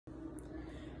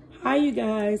Hi you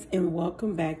guys, and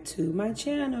welcome back to my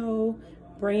channel,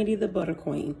 Brandy the Butter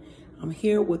Queen. I'm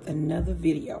here with another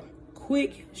video.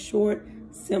 Quick, short,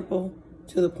 simple,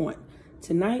 to the point.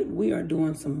 Tonight we are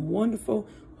doing some wonderful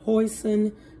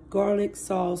hoisin garlic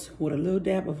sauce with a little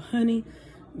dab of honey,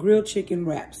 grilled chicken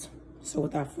wraps. So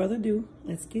without further ado,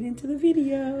 let's get into the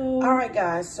video. All right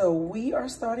guys, so we are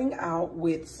starting out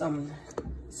with some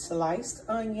sliced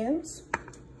onions.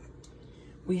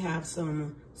 We have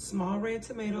some small red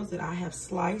tomatoes that I have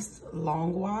sliced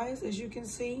longwise, as you can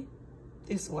see,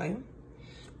 this way.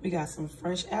 We got some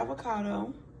fresh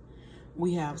avocado.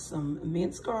 We have some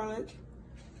minced garlic,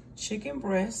 chicken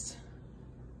breast,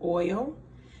 oil,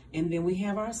 and then we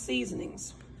have our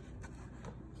seasonings.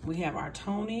 We have our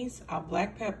Tony's, our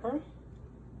black pepper,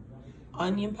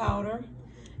 onion powder,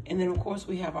 and then of course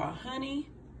we have our honey,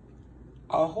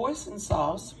 our hoisin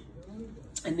sauce,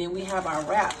 and then we have our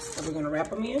wraps that we're gonna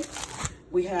wrap them in.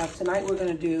 We have, tonight we're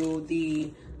gonna do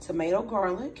the tomato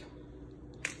garlic,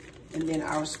 and then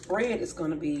our spread is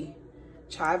gonna be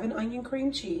chive and onion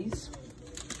cream cheese,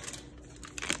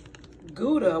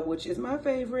 Gouda, which is my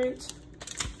favorite.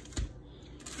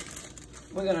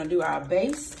 We're gonna do our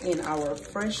base in our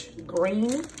fresh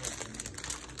green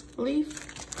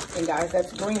leaf. And guys,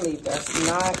 that's green leaf, that's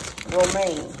not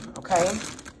romaine, okay?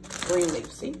 Green leaf,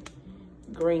 see?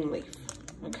 Green leaf,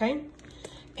 okay?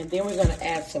 And then we're gonna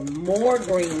add some more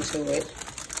green to it,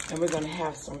 and we're gonna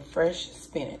have some fresh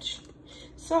spinach.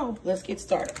 So let's get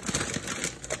started.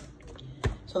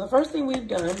 So the first thing we've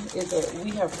done is that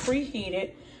we have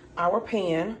preheated our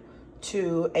pan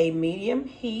to a medium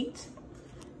heat,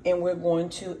 and we're going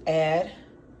to add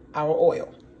our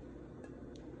oil.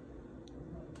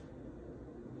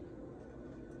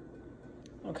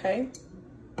 Okay?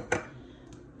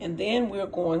 And then we're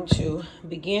going to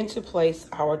begin to place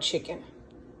our chicken.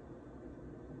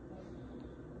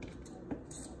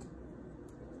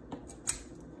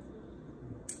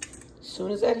 As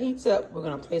soon as that heats up, we're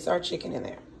gonna place our chicken in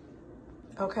there.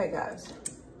 Okay guys,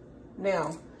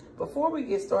 now, before we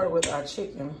get started with our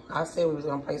chicken, I said we was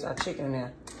gonna place our chicken in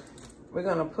there. We're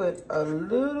gonna put a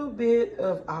little bit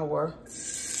of our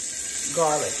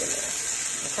garlic in there,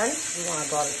 okay? We want our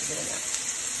garlic to get in there.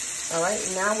 All right,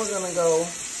 now we're gonna go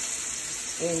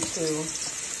into,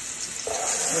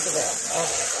 look at that. Oh,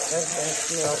 that's gonna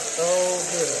smell so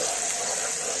good.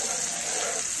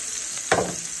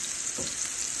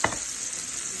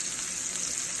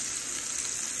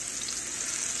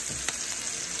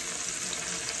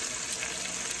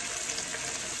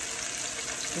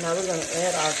 Now we're gonna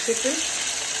add our chicken.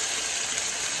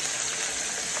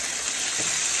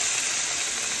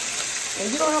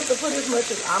 And you don't have to put as much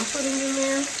as I'm putting in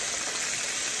there.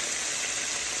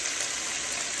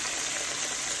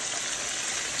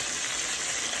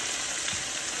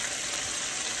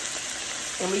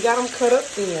 And we got them cut up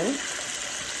thin.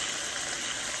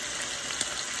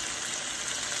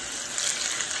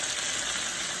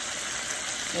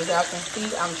 As y'all can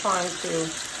see, I'm trying to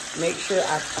make sure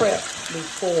I prep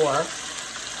before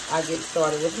I get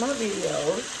started with my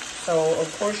videos. So,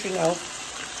 of course, you know,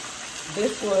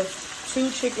 this was 2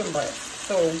 chicken breasts.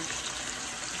 So,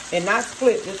 and not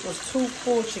split, this was 2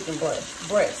 full chicken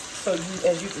breasts. So,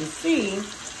 as you can see,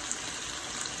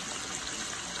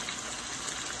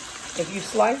 if you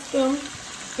slice them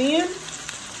thin,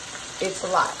 it's a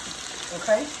lot,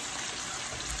 okay?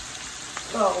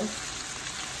 So,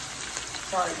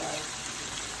 sorry guys.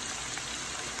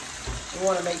 We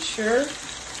want to make sure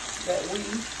that we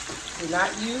do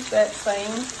not use that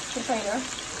same container.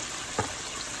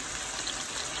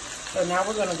 So now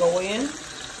we're going to go in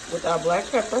with our black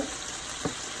pepper.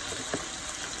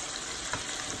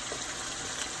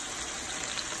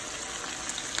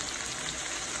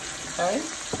 Okay.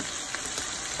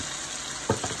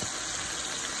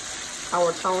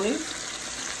 Our Tony's.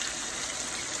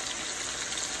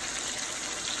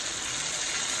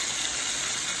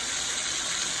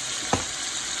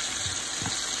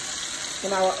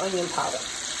 And our onion powder.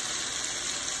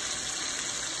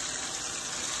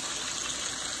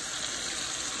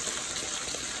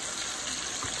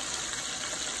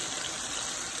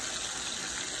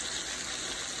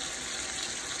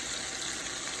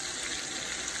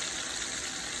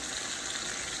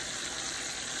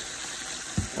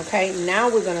 Okay, now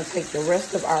we're going to take the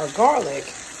rest of our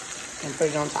garlic and put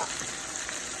it on top.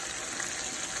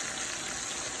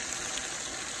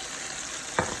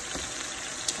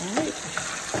 All right.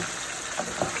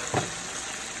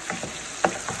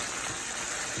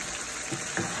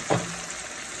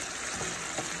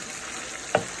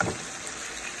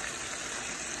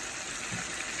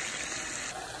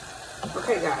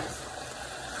 Okay, guys.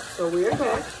 So we are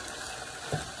back.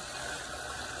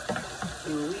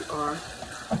 And we are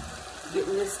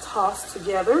getting this tossed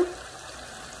together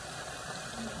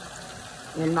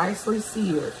and nicely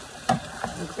seared.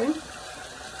 Okay.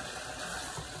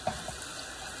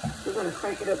 We're going to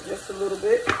crank it up just a little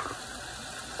bit.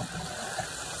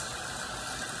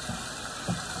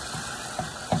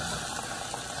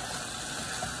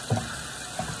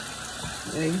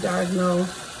 Now you guys know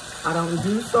I don't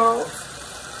do salt.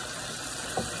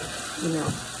 You know,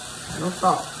 no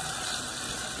salt.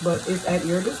 But it's at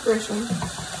your discretion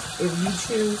if you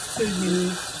choose to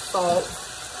use salt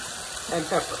and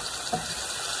pepper.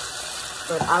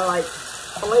 But I like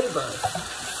flavor.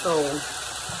 So,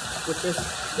 which is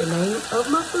the name of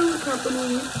my food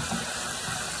company.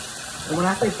 And when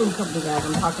I say food company, guys,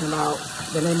 I'm talking about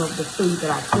the name of the food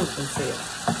that I cook and sell.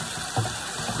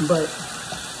 But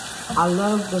I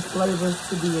love the flavors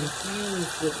to be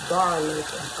infused with garlic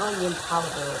and onion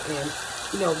powder and,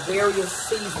 you know, various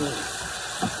seasonings.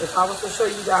 If I was to show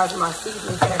you guys my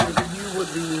seasoning package, you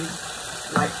would be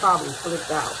like probably flipped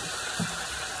out.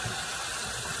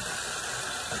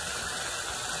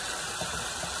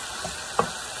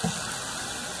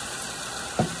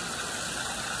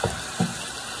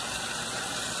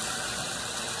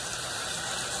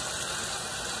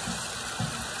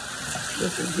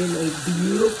 This is getting a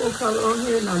beautiful color on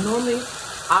here. Now, normally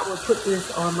I would put this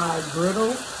on my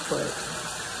griddle, but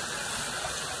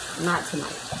not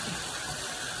tonight.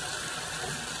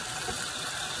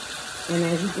 And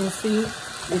as you can see,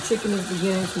 the chicken is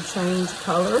beginning to change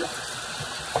color.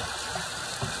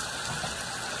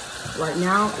 Right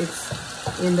now,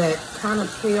 it's in that kind of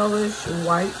palish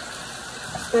white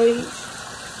stage.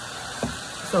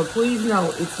 So please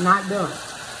know, it's not done.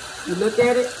 You look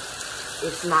at it,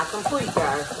 it's not complete,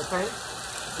 guys, okay?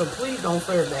 So please don't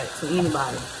serve that to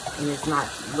anybody and it's not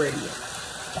ready yet.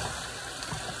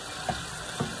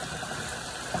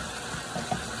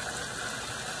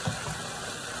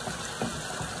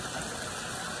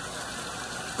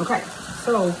 Okay,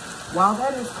 so while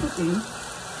that is cooking,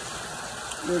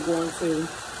 we're going to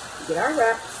get our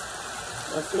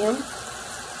wraps. That's them.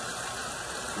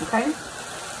 Okay?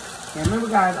 And remember,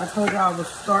 guys, I told y'all I was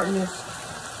starting this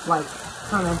like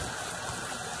kind of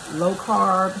low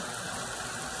carb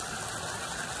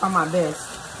on my best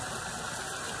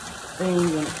thing.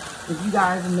 And if you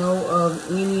guys know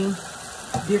of any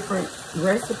different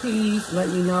recipes, let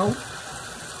me know.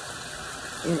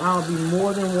 And I'll be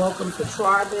more than welcome to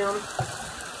try them.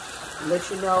 Let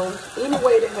you know any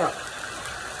way to help.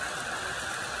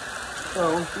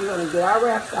 So we're going to get our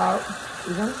wraps out.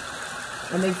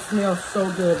 And they smell so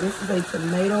good. This is a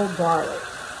tomato garlic.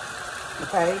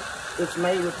 Okay? It's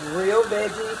made with real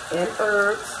veggies and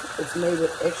herbs. It's made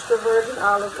with extra virgin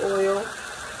olive oil.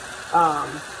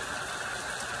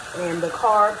 And the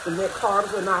carbs, the net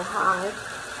carbs are not high.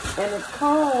 And it's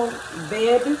called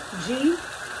veggie.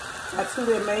 That's who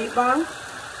they're made by.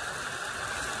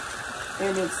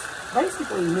 And it's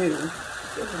basically new.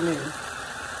 It's new.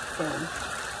 So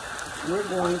we're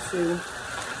going to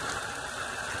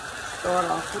start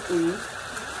off with these.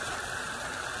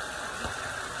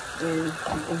 And you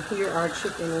can hear our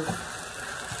chicken is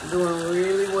doing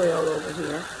really well over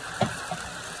here.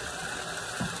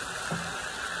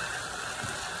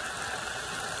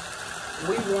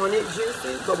 We want it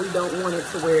juicy, but we don't want it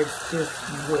to where it's just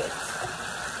wet.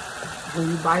 When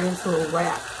you bite into a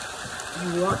wrap,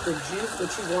 you want the juice,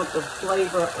 but you want the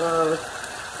flavor of,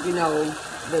 you know,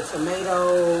 the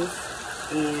tomatoes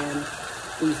and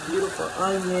these beautiful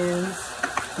onions,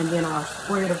 and then our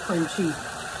spread of cream cheese.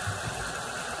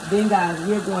 Then, guys,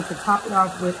 we're going to top it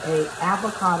off with a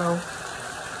avocado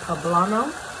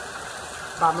poblano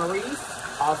by Marie's.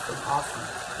 Awesome, awesome.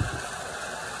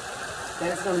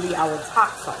 That's going to be our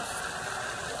top sauce.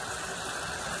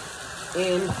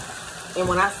 And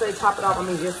when I say top it off, I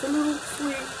mean just a little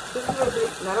sweet, just a little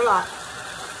bit, not a lot,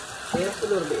 just a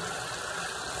little bit.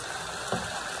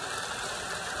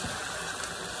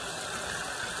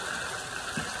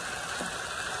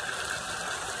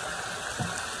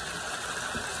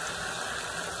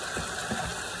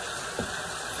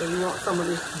 So you want some of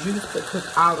this juice to cook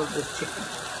out of this chicken.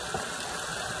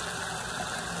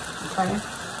 Okay?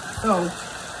 So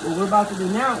what we're about to do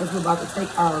now is we're about to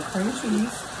take our cream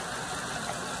cheese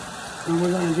and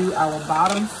we're going to do our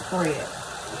bottom spread.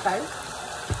 Okay?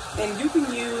 And you can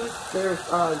use, there's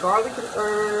garlic and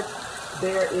herb,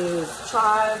 there is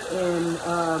chive and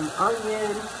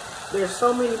onion. There's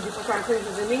so many different kind of cream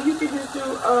cheese. And then you can just do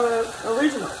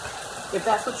original, if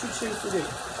that's what you choose to do.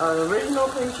 Original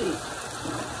cream cheese.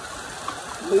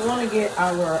 We want to get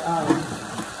our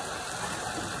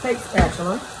cake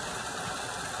spatula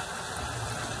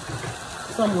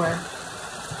somewhere.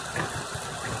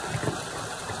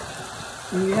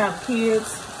 When you have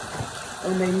kids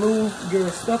and they move your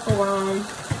stuff around,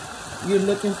 you're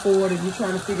looking for it and you're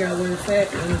trying to figure out where it's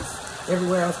at, and it's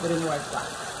everywhere else but in the right spot.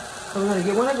 So we're gonna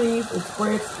get one of these. It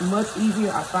spreads much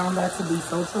easier. I found that to be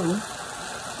so true.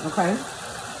 Okay.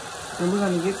 And we're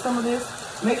gonna get some of this.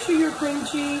 Make sure your cream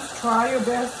cheese, try your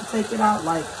best to take it out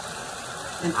like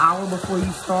an hour before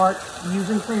you start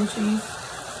using cream cheese,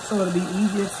 so it'll be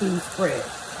easier to spread.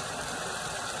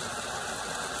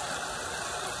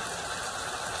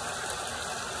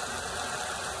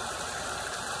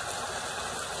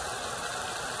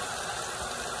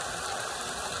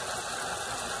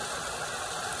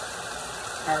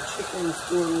 Our chicken is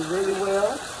doing really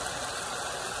well,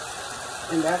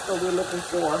 and that's what we're looking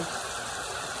for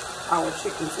our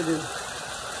chicken to do,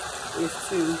 is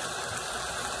to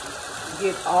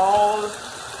get all,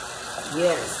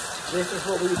 yes, this is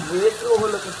what we're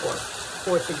looking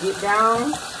for it to get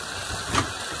down.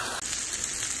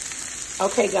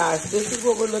 Okay guys, this is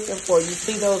what we're looking for. You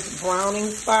see those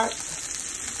browning spots?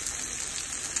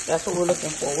 That's what we're looking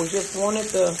for. We just wanted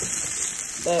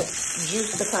that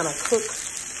juice to kind of cook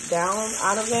down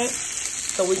out of that,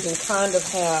 so we can kind of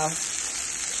have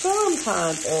some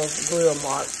kind of grill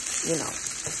mark, you know.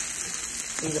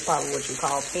 These are probably what you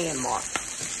call pan marks.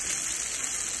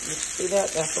 You see that?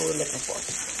 That's what we're looking for.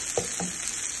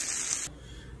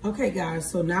 Okay guys,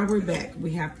 so now we're back.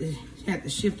 We have to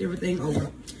shift everything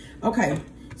over. Okay,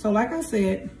 so like I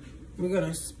said, we're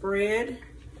gonna spread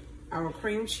our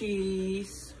cream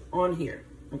cheese on here,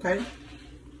 okay?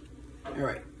 All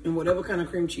right, and whatever kind of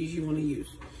cream cheese you want to use.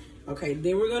 Okay,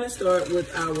 then we're gonna start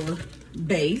with our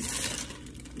base,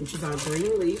 which is our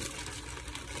green leaf.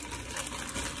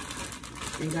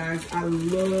 And guys, I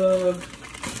love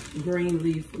green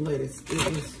leaf lettuce.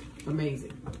 It is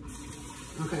amazing.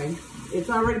 Okay, it's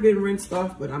already been rinsed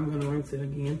off, but I'm gonna rinse it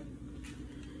again.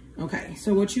 Okay,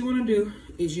 so what you wanna do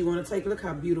is you wanna take, look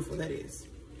how beautiful that is.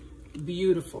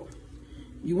 Beautiful.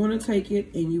 You wanna take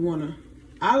it and you wanna,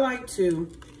 I like to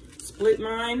split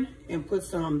mine and put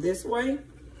some this way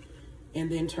and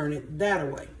then turn it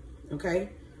that way, okay?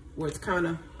 Where it's kind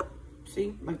of,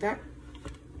 see, like that?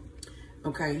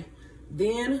 Okay,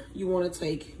 then you want to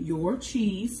take your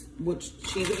cheese, which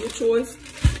cheese of your choice.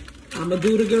 I'm a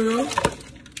Gouda girl.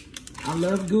 I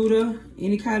love Gouda,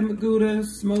 any kind of Gouda,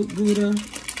 smoked Gouda,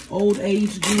 old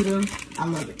age Gouda. I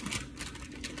love it,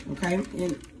 okay?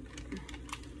 And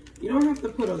you don't have to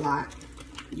put a lot,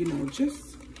 you know, just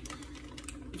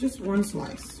one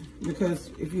slice, because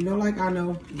if you know, like I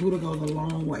know, Gouda goes a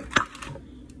long way.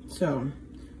 So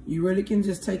you really can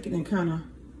just take it and kind of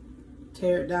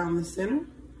tear it down the center.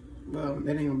 Well,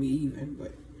 that ain't gonna be even,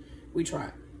 but we try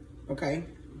it. Okay,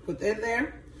 put that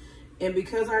there. And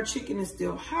because our chicken is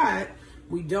still hot,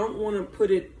 we don't want to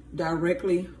put it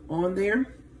directly on there.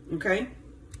 Okay.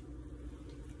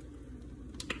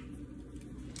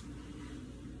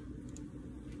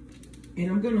 And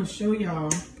I'm gonna show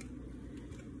y'all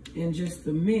in just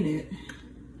a minute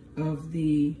of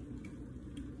the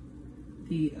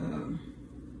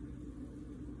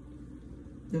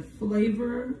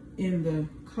flavor and the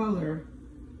color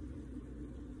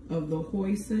of the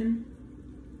hoisin.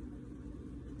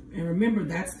 And remember,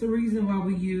 that's the reason why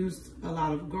we used a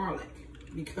lot of garlic,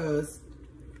 because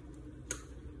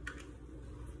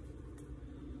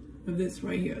of this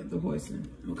right here, the hoisin,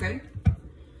 okay?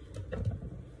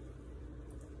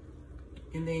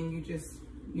 And then you just,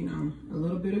 you know, a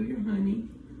little bit of your honey,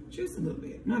 just a little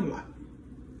bit, not a lot.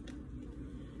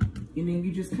 And then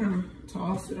you just kind of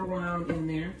toss it around in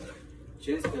there,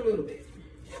 just a little bit.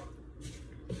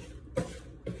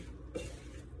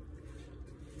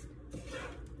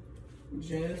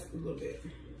 Just a little bit.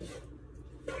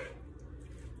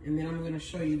 And then I'm going to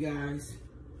show you guys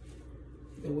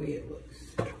the way it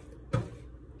looks.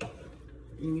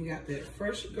 And you got that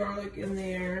fresh garlic in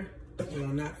there. Well,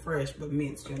 not fresh, but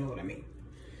minced, you know what I mean.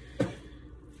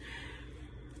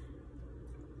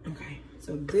 Okay,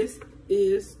 so this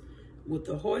is with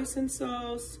the hoisin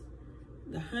sauce,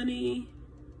 the honey,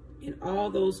 and all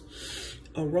those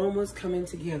aromas coming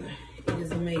together. It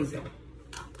is amazing.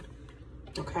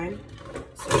 Okay,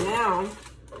 so now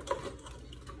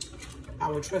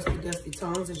our trusty dusty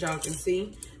tongs, as y'all can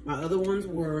see, my other ones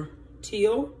were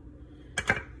teal.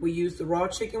 We used the raw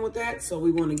chicken with that, so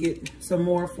we want to get some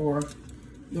more for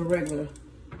the regular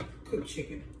cooked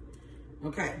chicken.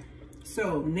 Okay,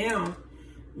 so now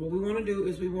what we want to do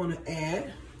is we want to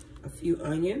add a few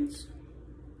onions,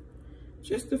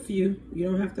 just a few.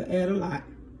 You don't have to add a lot,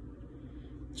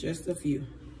 just a few.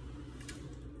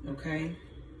 Okay.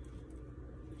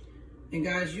 And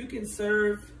guys, you can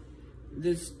serve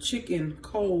this chicken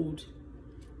cold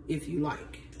if you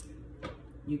like.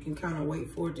 You can kind of wait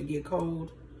for it to get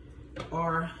cold,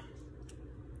 or,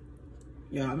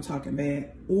 yeah, I'm talking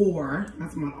bad, or,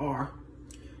 that's my R,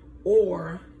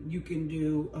 or you can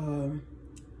do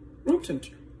room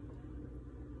temperature.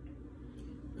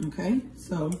 Okay,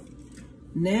 so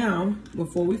now,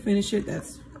 before we finish it,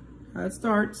 that's how it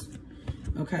starts.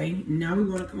 Okay, now we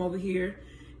want to come over here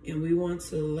and we want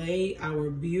to lay our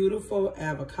beautiful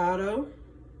avocado.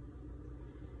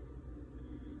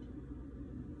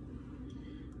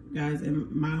 Guys, and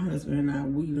my husband and I,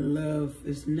 we love,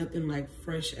 there's nothing like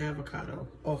fresh avocado.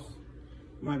 Oh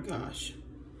my gosh.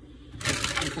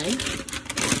 Okay.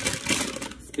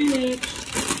 Spinach.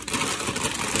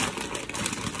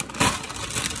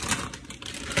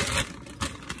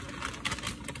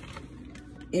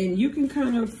 And you can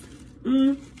kind of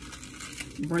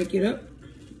break it up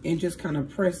and just kind of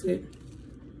press it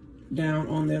down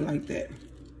on there like that.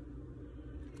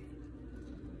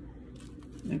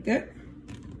 Like that.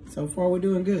 So far, we're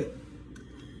doing good.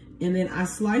 And then I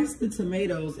sliced the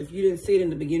tomatoes, if you didn't see it in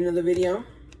the beginning of the video,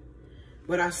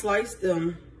 but I sliced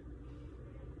them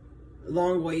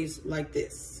long ways like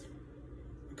this,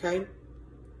 okay?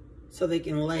 So they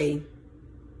can lay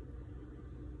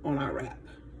on our wrap.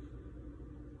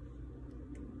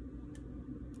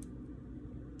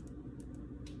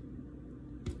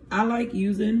 I like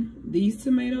using these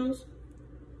tomatoes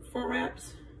for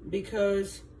wraps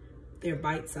because they're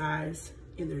bite-sized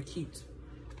and they're cute.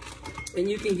 And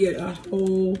you can get a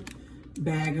whole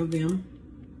bag of them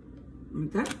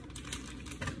like that.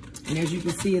 And as you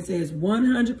can see, it says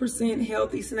 100%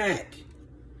 healthy snack.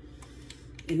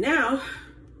 And now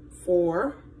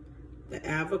for the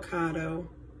avocado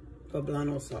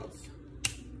poblano sauce.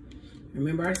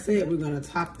 Remember I said we're gonna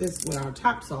top this with our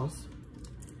top sauce.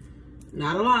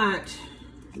 Not a lot,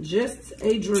 just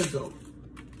a drizzle.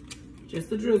 Just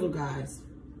a drizzle, guys.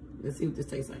 Let's see what this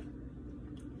tastes like.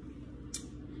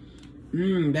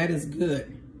 That is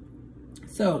good.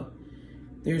 So,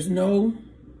 there's no,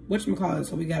 whatchamacallit,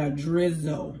 so we got a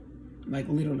drizzle, like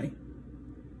literally.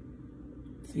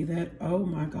 See that? Oh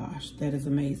my gosh, that is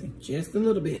amazing. Just a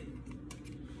little bit.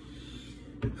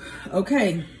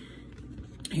 Okay,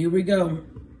 here we go.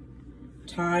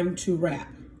 Time to wrap.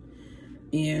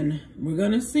 And we're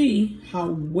gonna see how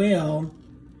well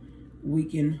we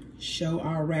can show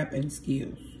our wrapping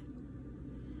skills.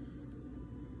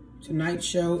 Tonight's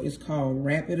show is called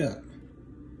Wrap It Up.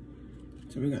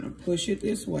 So we're gonna push it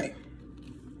this way.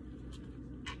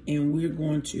 And we're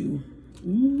going to,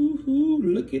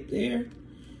 look at there.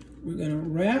 We're gonna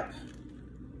wrap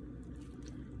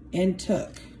and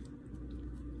tuck.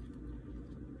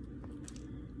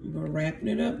 We're wrapping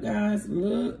it up, guys,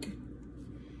 look.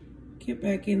 Get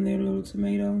back in there, little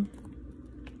tomato.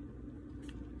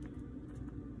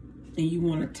 And you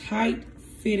want a tight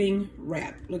fitting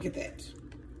wrap. Look at that.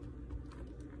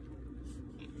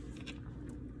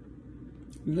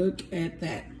 Look at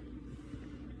that.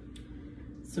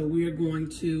 So we are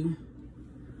going to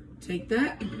take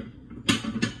that.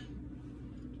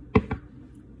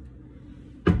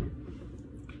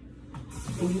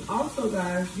 And you also,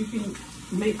 guys, you can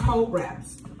make cold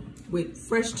wraps with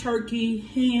fresh turkey,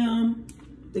 ham,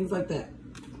 things like that.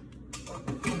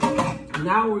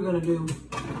 Now what we're gonna do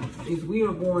is we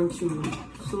are going to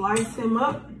slice him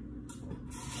up.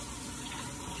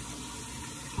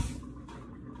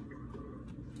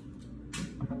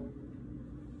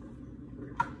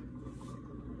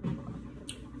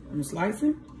 I'm gonna slice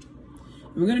him.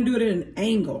 And we're gonna do it at an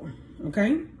angle,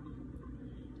 okay?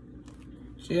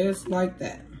 Just like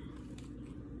that.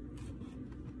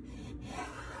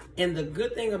 And the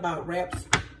good thing about wraps,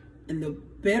 and the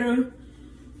better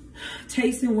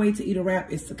tasting way to eat a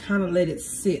wrap, is to kind of let it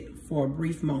sit for a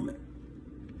brief moment.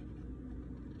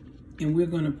 And we're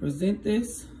gonna present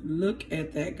this. Look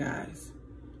at that, guys.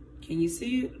 Can you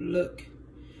see it? Look.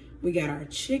 We got our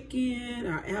chicken,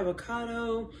 our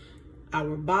avocado,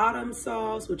 our bottom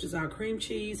sauce, which is our cream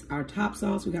cheese, our top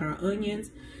sauce, we got our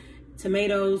onions,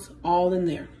 tomatoes, all in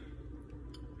there.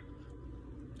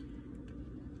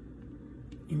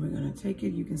 And we're gonna take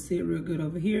it, you can see it real good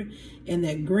over here. And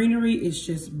that greenery is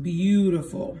just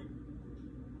beautiful.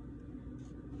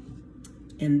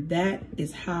 And that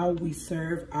is how we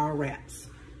serve our wraps.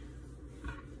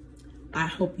 I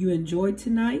hope you enjoyed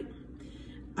tonight.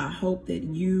 I hope that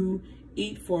you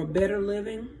eat for a better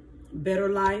living, better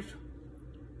life,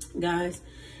 guys.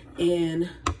 And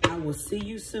I will see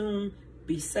you soon.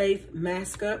 Be safe,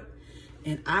 mask up.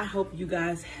 And I hope you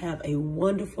guys have a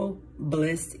wonderful,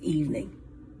 blessed evening.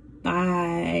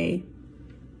 Bye.